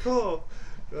fucking cool.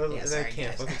 Yeah, I sorry,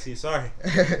 can't guys. fucking see. Sorry.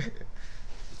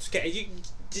 You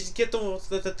just get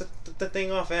the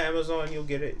thing off at Amazon. You'll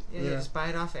get it. Yeah, just buy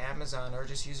it off of Amazon or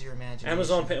just use your imagination.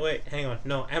 Amazon pay. Wait, hang on.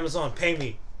 No, Amazon pay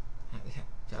me.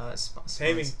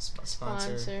 Pay me.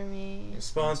 Sponsor me.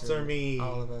 Sponsor me.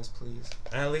 All of us, please.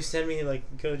 At least send me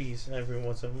like goodies every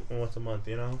once a month.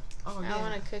 You know. Oh yeah. I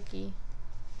want a cookie.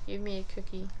 Give me a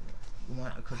cookie. You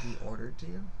want a cookie ordered to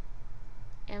you?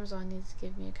 Amazon needs to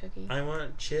give me a cookie. I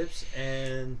want chips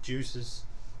and juices.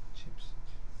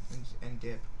 Chips and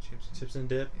dip. Chips and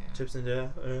dip. Yeah. Chips and dip.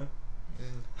 Ew.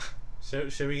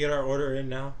 Should we get our order in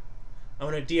now? I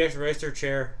want a DX Racer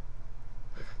chair.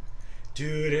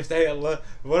 Dude, if they what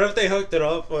if they hooked it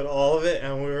up with all of it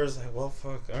and we were just like, well,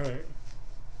 fuck, all right.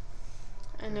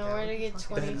 I know That where would to be get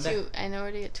fucking- 22. I know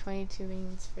where to get 22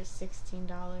 wings for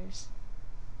 $16.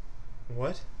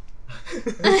 What?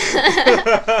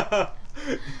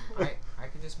 I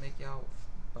could just make y'all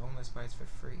boneless bites for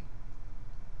free.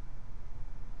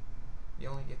 You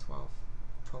only get 12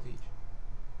 each.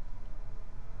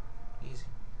 Easy.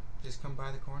 Just come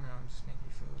by the corner. I'll just make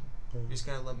you food. You just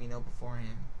gotta let me know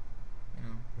beforehand. You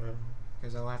know,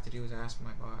 because all I have to do is ask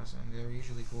my boss, and they're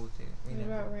usually cool with it. We What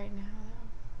never- about right now,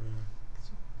 though?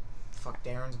 Fuck,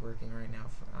 Darren's working right now.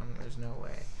 There's no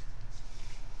way.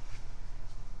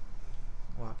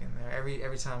 in there.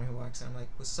 Every time he walks in, I'm like,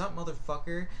 "What's up,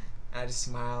 motherfucker?" And I just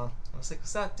smile. I was like,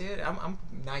 "What's up, dude?" I'm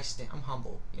nice. I'm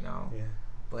humble, you know. Yeah.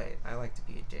 But I like to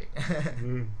be a dick.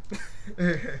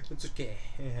 It's okay.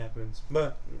 It happens.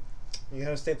 But you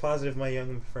gotta stay positive, my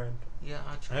young friend. Yeah,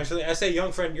 I try. Actually, I say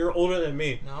young friend. You're older than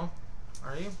me. No,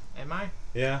 are you? Am I?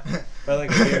 Yeah, by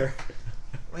like a year.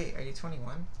 Wait, are you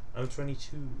 21? I'm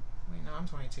 22. Wait, no, I'm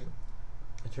 22.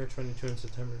 I turned 22 in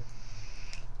September.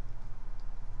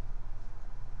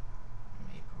 I'm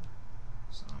April,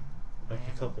 so I'm Like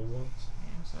a couple months.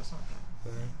 Yeah, so that's not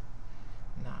bad.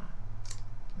 Right.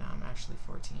 Nah, I'm actually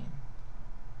 14.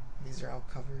 These are all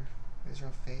covered. These are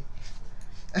all fake.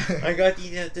 I got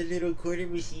these at the little quarter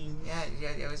machine. Yeah,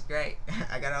 it was great.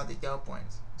 I got all the dope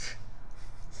ones.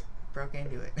 Broke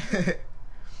into it.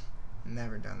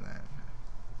 Never done that.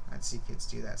 I'd see kids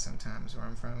do that sometimes where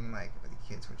I'm from, like, the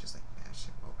kids were just like, bash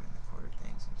it, opening the quarter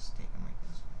things and just take them like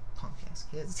those punk ass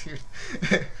kids, dude.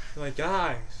 They're like,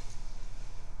 guys,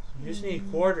 you just need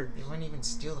quarters. They wouldn't even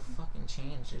steal the fucking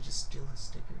change, they just steal the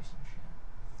stickers and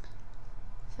shit.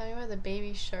 Tell me why the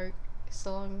Baby Shark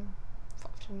song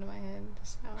popped into my head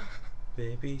just now.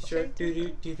 Baby shark, do do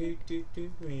do do do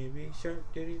do. Baby shark,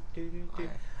 do do do do do.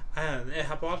 It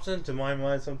pops into my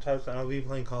mind sometimes. I'll be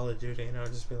playing Call of Duty and I'll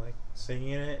just be like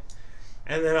singing it,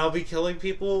 and then I'll be killing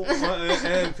people,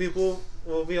 and people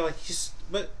will be like,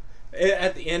 but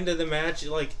at the end of the match,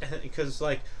 like, because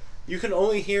like you can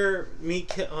only hear me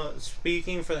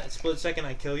speaking for that split second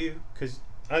I kill you, because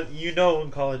you know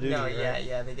in Call of Duty. No, right?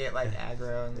 yeah, they get like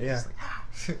aggro and they're just like, ah.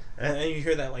 and you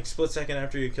hear that like split second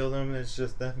after you kill them, and it's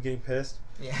just them getting pissed.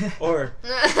 Yeah. Or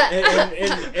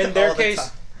in their All the case,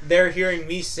 time. they're hearing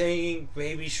me saying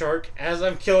 "baby shark" as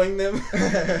I'm killing them,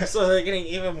 so they're getting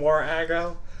even more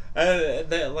aggro.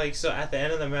 That like, so at the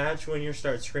end of the match, when you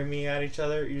start screaming at each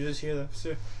other, you just hear them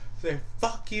saying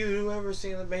 "fuck you, whoever's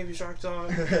singing the Baby Shark song."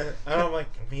 And I'm like,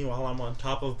 meanwhile, I'm on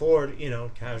top of board, you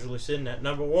know, casually sitting at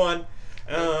number 1.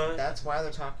 That's why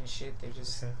they're talking shit. They're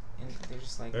just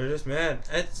like, they're just mad.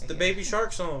 It's the Baby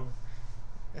Shark song.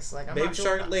 it's like, I'm Baby not doing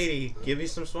Shark that. lady, give me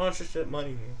some sponsorship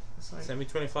money. It's like, Send me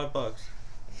 $25.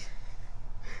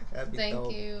 that'd be Thank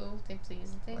dope. you.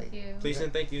 Please, thank Like, you. Please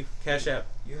and thank you. Cash App.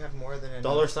 You have more than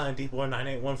enough. $sign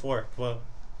D49814. Well,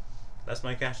 that's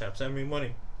my Cash App. Send me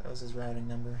money. That was his routing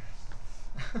number.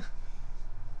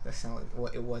 That's not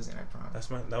what it wasn't. I promise. That's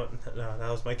that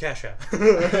was my Cash App.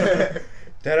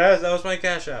 That was my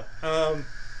Cash App.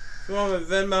 If you want my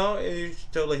Venmo, you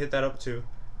should totally hit that up too.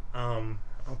 I'll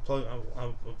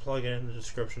plug it in the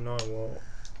description. No, I won't.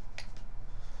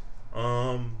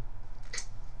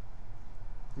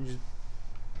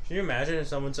 Can you imagine if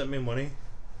someone sent me money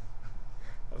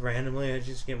randomly? I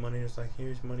just get money. It's like,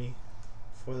 here's money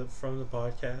from the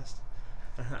podcast.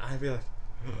 I'd be like,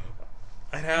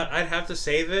 I'd have to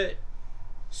save it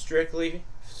strictly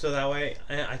so that way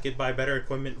I could buy better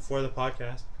equipment for the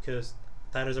podcast, because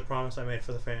that is a promise I made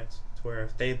for the fans. To where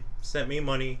if they sent me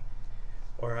money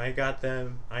or I got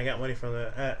money from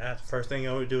them, the first thing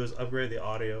I would do is upgrade the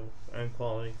audio and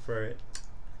quality for it.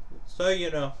 So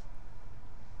you know,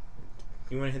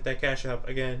 you want to hit that Cash App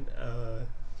again?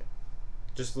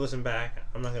 Just listen back.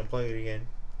 I'm not gonna plug it again.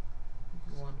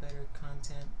 If you want better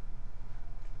content,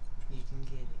 you can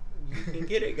get it. You can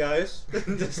get it, guys.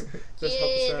 just help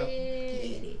us out.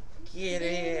 Get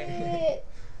it.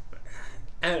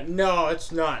 And no,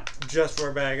 it's not just for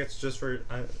a bag. It's just for,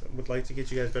 I would like to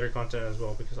get you guys better content as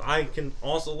well, because I can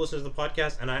also listen to the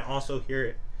podcast and I also hear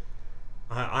it.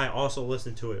 I also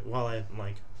listen to it while I'm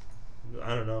like,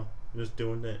 I don't know, just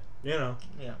doing it. You know.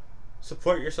 Yeah.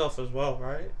 Support yourself as well,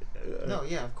 right? No,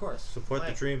 yeah, of course. Support the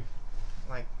Like- dream.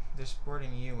 Like, they're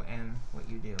supporting you and what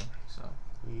you do. So,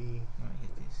 you want to hit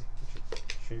these?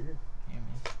 Sure. Yeah, man.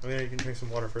 I mean, you can drink some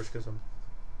water first, because I'm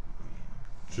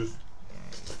just Yeah,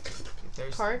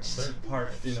 you're thirsty. Parched?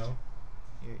 parched, you know.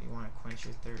 You want to quench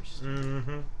your thirst.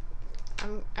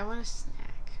 Mm-hmm. I want a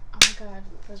snack. Oh my god,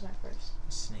 where's my purse?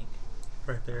 Snake.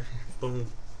 Right there. Boom.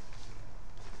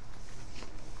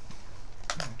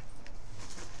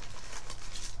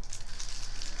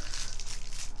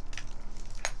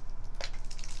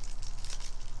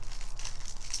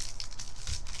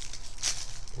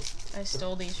 I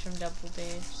stole these from Double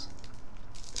Babes.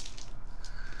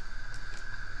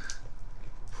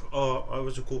 Oh, I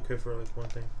was a cool kid for like one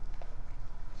thing.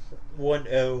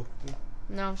 1-0.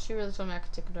 No, she really told me I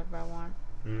could take whatever I want.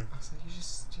 I was like, you're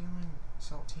just stealing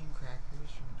saltine crackers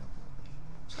from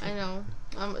Double I know.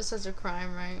 It's such a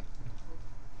crime, right?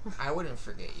 I wouldn't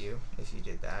forget you if you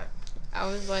did that. I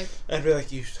was like, I'd be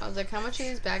like, you. how much are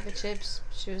these bag of chips?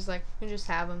 She was like, you can just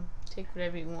have them. Take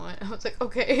whatever you want. I was like,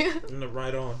 okay.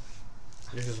 Right on.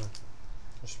 Here's one.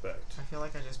 Respect. I feel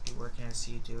like I just be working and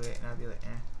see you do it, and I'd be like,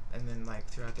 eh. And then like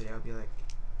throughout the day, I'll be like,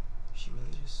 she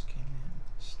really just came in,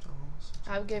 stole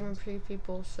some I've given things."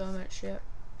 people so much shit.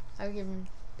 I've given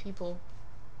people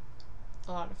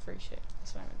a lot of free shit.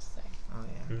 That's what I meant to say. Oh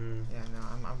yeah. Mm. Yeah,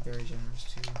 no, I'm very generous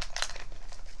too.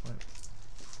 But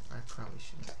I probably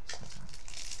shouldn't be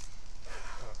sometimes.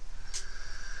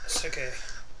 It's okay.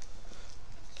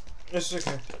 It's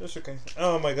okay. It's okay.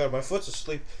 Oh my god, my foot's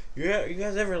asleep. You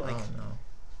guys ever like? Oh no.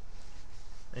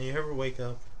 And you ever wake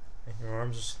up and your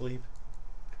arm's asleep?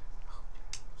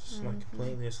 Just like Mhm.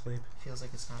 completely asleep. Feels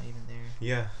like it's not even there.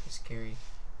 Yeah. It's scary.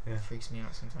 Yeah. It freaks me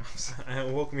out sometimes.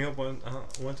 It woke me up one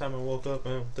time. I woke up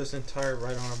and this entire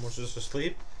right arm was just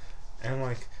asleep, and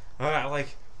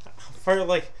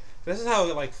this is how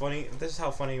funny. This is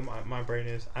how funny my brain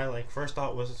is. First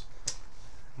thought was,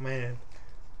 man,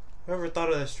 whoever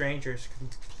thought of the stranger is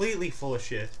completely full of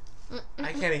shit.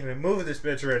 I can't even move this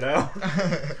bitch right now.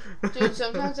 Dude,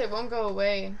 sometimes it won't go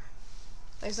away.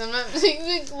 Like sometimes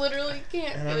you literally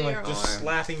can't And feel I'm your just arm.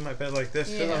 slapping my bed like this.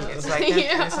 'Cause Yeah. It's like that.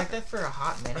 Yeah. And it's like that for a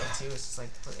hot minute too. It's just like,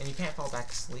 and you can't fall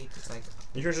back asleep. It's like,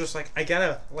 you're just like, I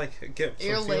gotta get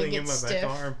Your some leg feeling in my gets back stiff.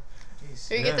 arm. jeez.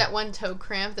 Or you Yeah. get that one toe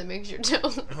cramp that makes your toe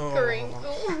Oh.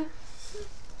 crinkle.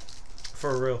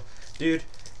 For real, dude.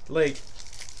 Like,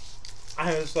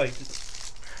 I was like,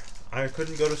 I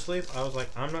couldn't go to sleep. I was like,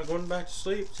 I'm not going back to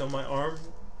sleep till my arm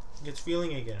gets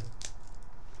feeling again.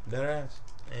 Dead ass.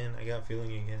 And I got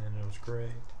feeling again, and it was great.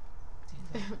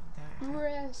 Dude,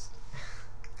 Rest.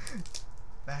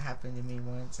 that happened to me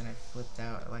once, and I flipped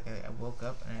out. Like I woke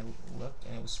up and I looked,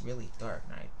 and it was really dark,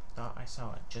 and I thought I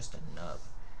saw just a nub,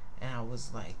 and I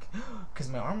was like, because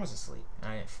my arm was asleep, and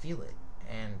I didn't feel it,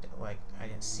 and like I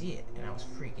didn't see it, and I was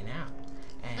freaking out,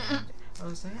 and I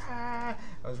was like, ah!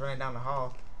 I was running down the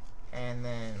hall, and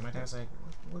then my dad was like,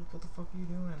 what the fuck are you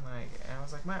doing? Like, and I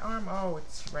was like, my arm, oh,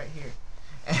 it's right here.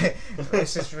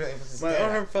 It's just really, it was just My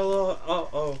dead. arm fell off.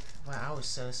 Oh. Wow, I was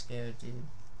so scared, dude.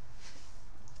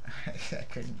 I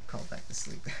couldn't crawl back to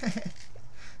sleep.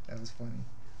 That was funny.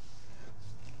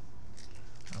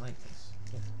 I like this.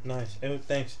 Nice.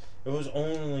 Thanks. It was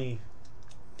only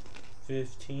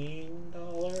 $15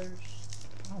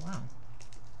 Oh wow.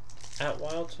 at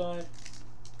Wildside.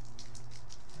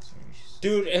 That's very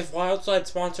Dude, if Wildside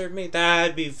sponsored me,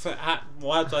 that'd be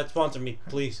Wildside sponsor me,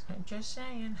 please. I'm just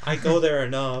saying. I go there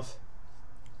enough.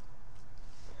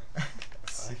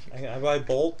 I buy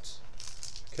bolts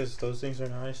because those things are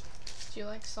nice. Do you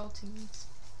like saltines?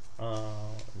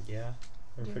 Yeah.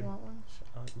 They're Do you pretty. want one?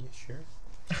 Yeah, sure.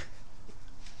 I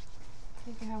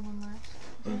think I have one left.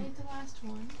 Do I need the last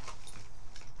one?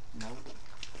 Nope.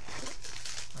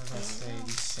 I was about to say, There you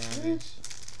go. you savage.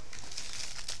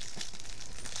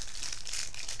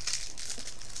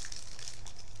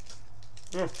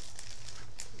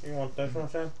 You want this one,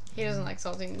 Sam? He doesn't like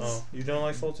saltines. Oh, you don't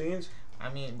like saltines?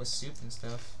 I mean, with soup and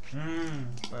stuff, Mmm.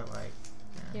 but like,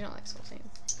 You don't like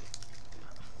saltines.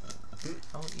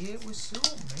 I'll eat it with soup,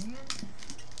 man.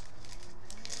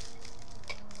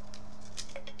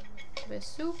 With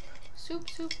soup. Soup.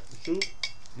 Soup?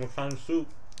 What kind of soup?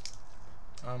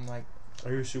 Like,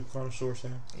 Are you a soup connoisseur,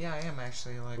 Sam? yeah, I am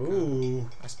actually like. Ooh.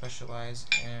 I specialize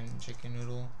in chicken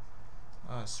noodle,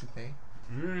 soup.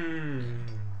 Mmm.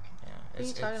 Yeah. What are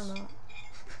you talking about?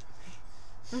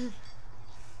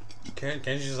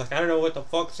 Kenji's just like, I don't know what the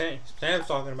fuck Sam's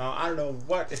talking about. I don't know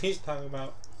what he's talking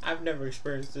about. I've never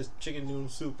experienced this chicken noodle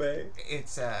soup, eh?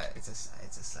 It's a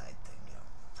side thing, you know.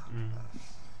 Talk Mm. about.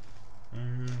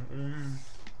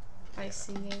 I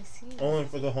see. Only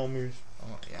for the homies.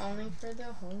 Oh yeah. Only for the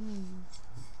homies.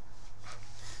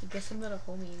 I guess I'm not a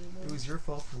homie anymore. It was your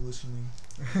fault for listening.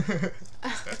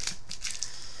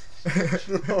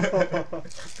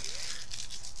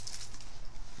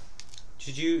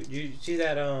 Did you see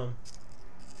that?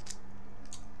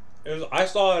 I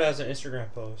saw it as an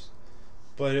Instagram post,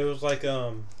 but it was like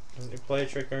you play a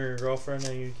trick on your girlfriend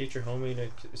and you get your homie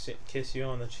to kiss you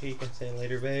on the cheek and say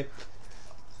later, babe.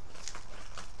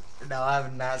 No, I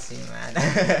have not seen that.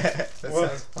 That What?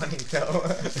 sounds funny though.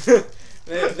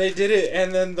 they did it,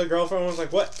 and then the girlfriend was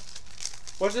like, "What?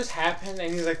 What just happened?"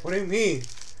 And he's like, "What do you mean?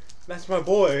 That's my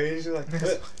boy." And she's like,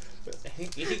 "What?" He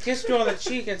kissed you on the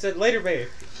cheek and said, "Later, babe."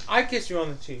 I kiss you on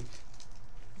the cheek.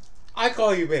 I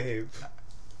call you babe.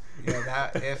 Yeah,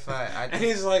 that if I And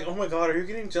he's like, "Oh my god, are you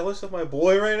getting jealous of my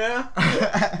boy right now?"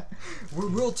 we're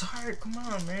real tired. Come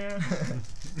on, man.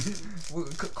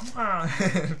 Come on.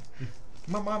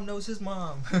 My mom knows his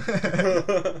mom.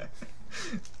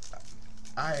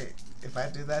 If I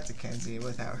do that to Kenzie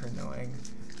without her knowing,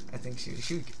 I think she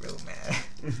would get real mad.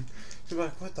 She'd be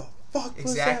like, "What the fuck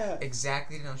was that?"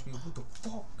 Exactly. No, she'd be, what the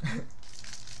fuck?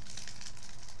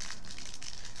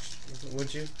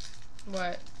 Would you?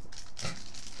 What?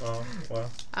 Oh, well.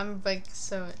 I'm I'm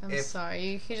If- sorry.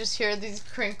 You can just hear these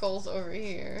crinkles over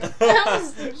here. I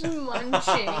was just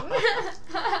munching.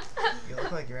 You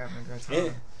look like you're having a good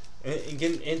time.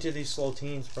 Getting into these slow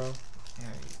teens, bro. Yeah,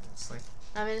 it's like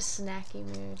I'm in a snacky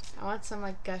mood. I want some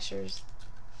like Gushers.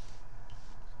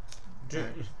 Did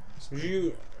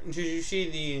you see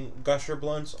the Gusher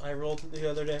blunts I rolled the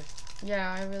other day?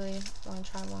 Yeah, I really want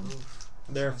to try one. oof.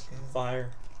 They're Sounds good. fire.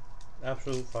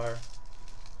 Absolute fire.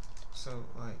 So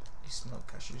like you smoke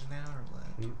gushers now or what?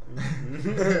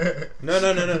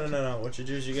 No. What you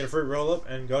do is you get a fruit roll up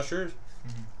and Gushers,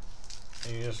 Mhm.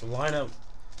 and you just line up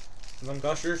them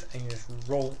Gushers and you just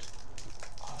roll it.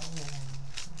 Oh.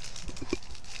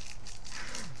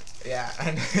 Yeah,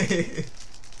 I know.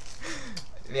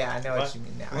 Yeah, I know what you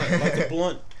mean now. Like a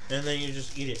blunt, and then you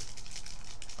just eat it.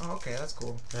 Oh, okay, that's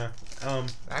cool. Yeah.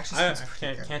 Actually, I sounds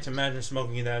pretty good. can't imagine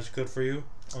smoking that is good for you.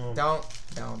 Don't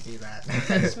do that. It's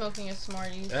like smoking a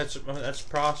Smarties. That's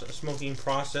smoking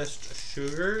processed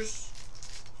sugars.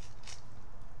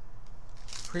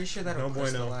 Pretty sure that'll No bueno.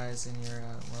 crystallize in your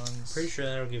lungs. Pretty sure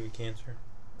that'll give you cancer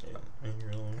in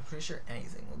your lungs. I'm pretty sure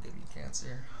anything will give you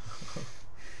cancer.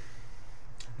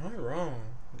 Not wrong.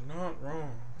 Not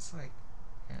wrong. It's like,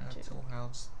 yeah, it's so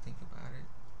wild to think about it.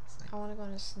 It's like, I want to go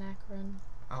on a snack run.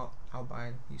 I'll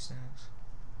buy you snacks.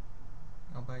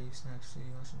 I'll buy you snacks too.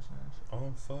 You want some snacks?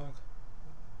 Oh fuck.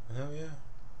 Hell yeah.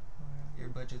 Your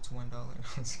budget's $1. I'm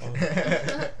just Oh.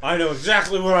 kidding. I know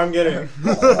exactly what I'm getting.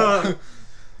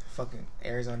 Fucking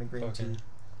Arizona green tea. Fucking-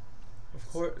 Of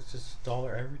course, it's just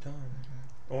 $1 every time.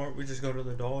 Or we just go to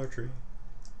the Dollar Tree.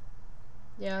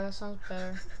 Yeah, that sounds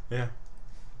better. Yeah.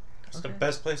 It's the Okay.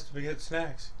 best place to get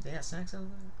snacks. They got snacks over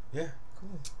there? Yeah.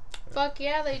 Cool. Fuck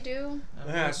yeah, they do.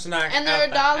 Yeah, snacks. And they're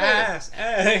out the $1. ass.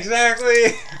 Exactly.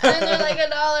 And then they're like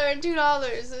 $1 and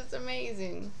 $2. It's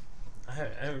amazing. I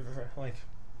like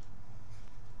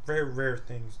very rare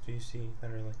things do you see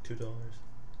that are like $2.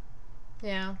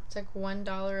 Yeah, it's like $1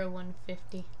 or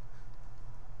 $1.50.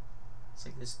 It's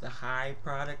like this the high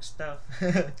product stuff.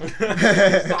 This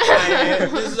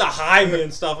is the high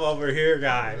end stuff over here,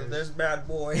 guys. There's bad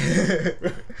boy.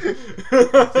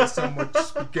 There's so much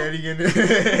spaghetti in it.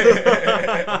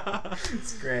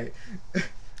 It's great.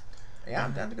 Yeah,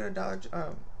 I'm down to go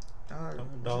to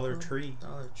Dollar Tree.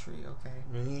 Dollar Tree, okay.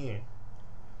 Yeah.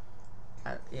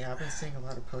 I've been seeing a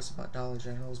lot of posts about Dollar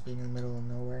Generals being in the middle of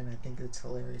nowhere, and I think it's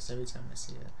hilarious every time I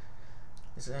see it.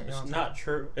 You know what It's I'm not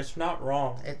true. It's not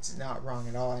wrong. saying? It's not wrong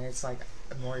at all, and it's like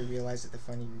the more you realize it, the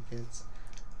funnier it gets.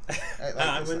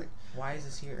 Like, why is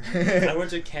this here? I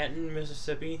went to Canton,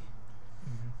 Mississippi,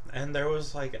 and there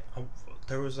was like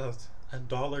a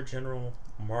Dollar General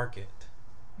market,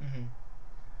 Mm-hmm.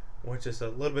 which is a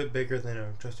little bit bigger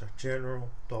than just a general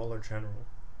Dollar General.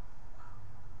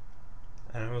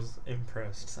 And I was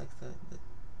impressed. It's like the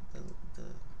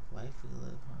life we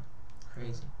live, huh?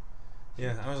 Crazy.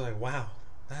 Yeah, I was like, wow,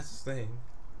 that's the thing.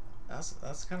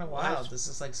 That's kind of Wow. wild. This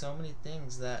is like so many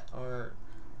things that are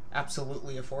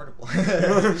absolutely affordable.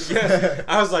 Yeah,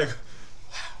 I was like,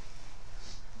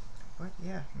 What?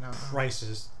 Yeah. No.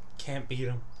 prices can't beat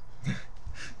them.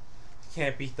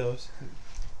 Can't beat those.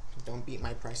 Don't beat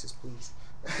my prices, please.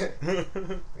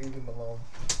 Leave them alone.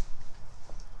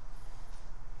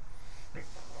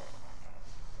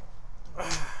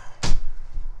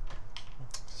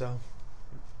 So,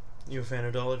 you a fan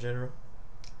of Dollar General?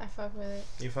 I fuck with it.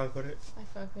 You fuck with it? I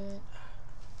fuck with it.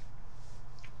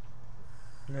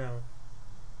 No.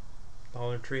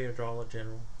 Dollar Tree or Dollar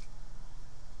General?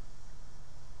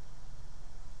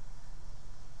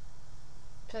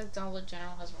 I feel like Dollar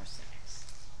General has more snacks.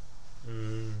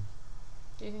 Mm.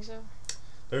 Do you think so?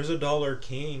 There's a Dollar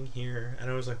King here, and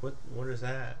I was like, what is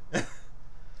that?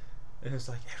 And it's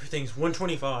like, everything's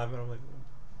 $1.25, and I'm like,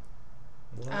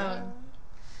 what? Oh.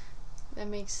 That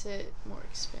makes it more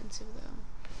expensive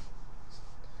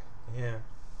though. Yeah.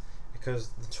 Because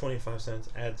the 25 cents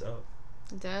adds up.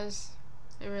 It does.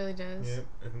 It really does. Yep.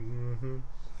 Mm-hmm.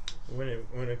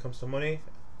 When it comes to money,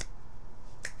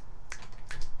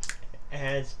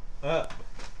 adds up.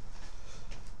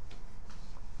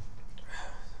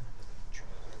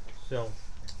 So,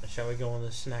 shall we go on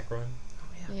this snack run?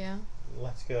 Oh Yeah.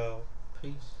 Let's go.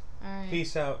 Peace. Alright.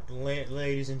 Peace out,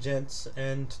 ladies and gents,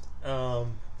 and It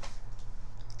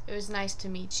was nice to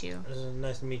meet you. it was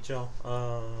nice to meet y'all.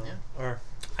 Yeah. Or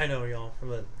I know y'all,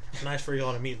 but nice for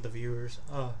y'all to meet the viewers.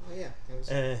 Oh yeah. It was,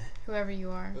 Whoever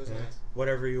you are. it was nice.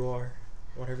 Whatever you are,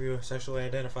 whatever you sexually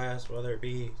identify as, whether it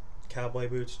be cowboy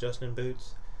boots, Justin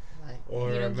boots, Like or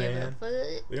you a don't give a man,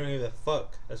 fuck. we don't give a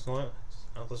fuck as long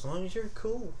as you're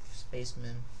cool.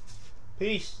 spaceman.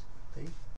 Peace. Peace.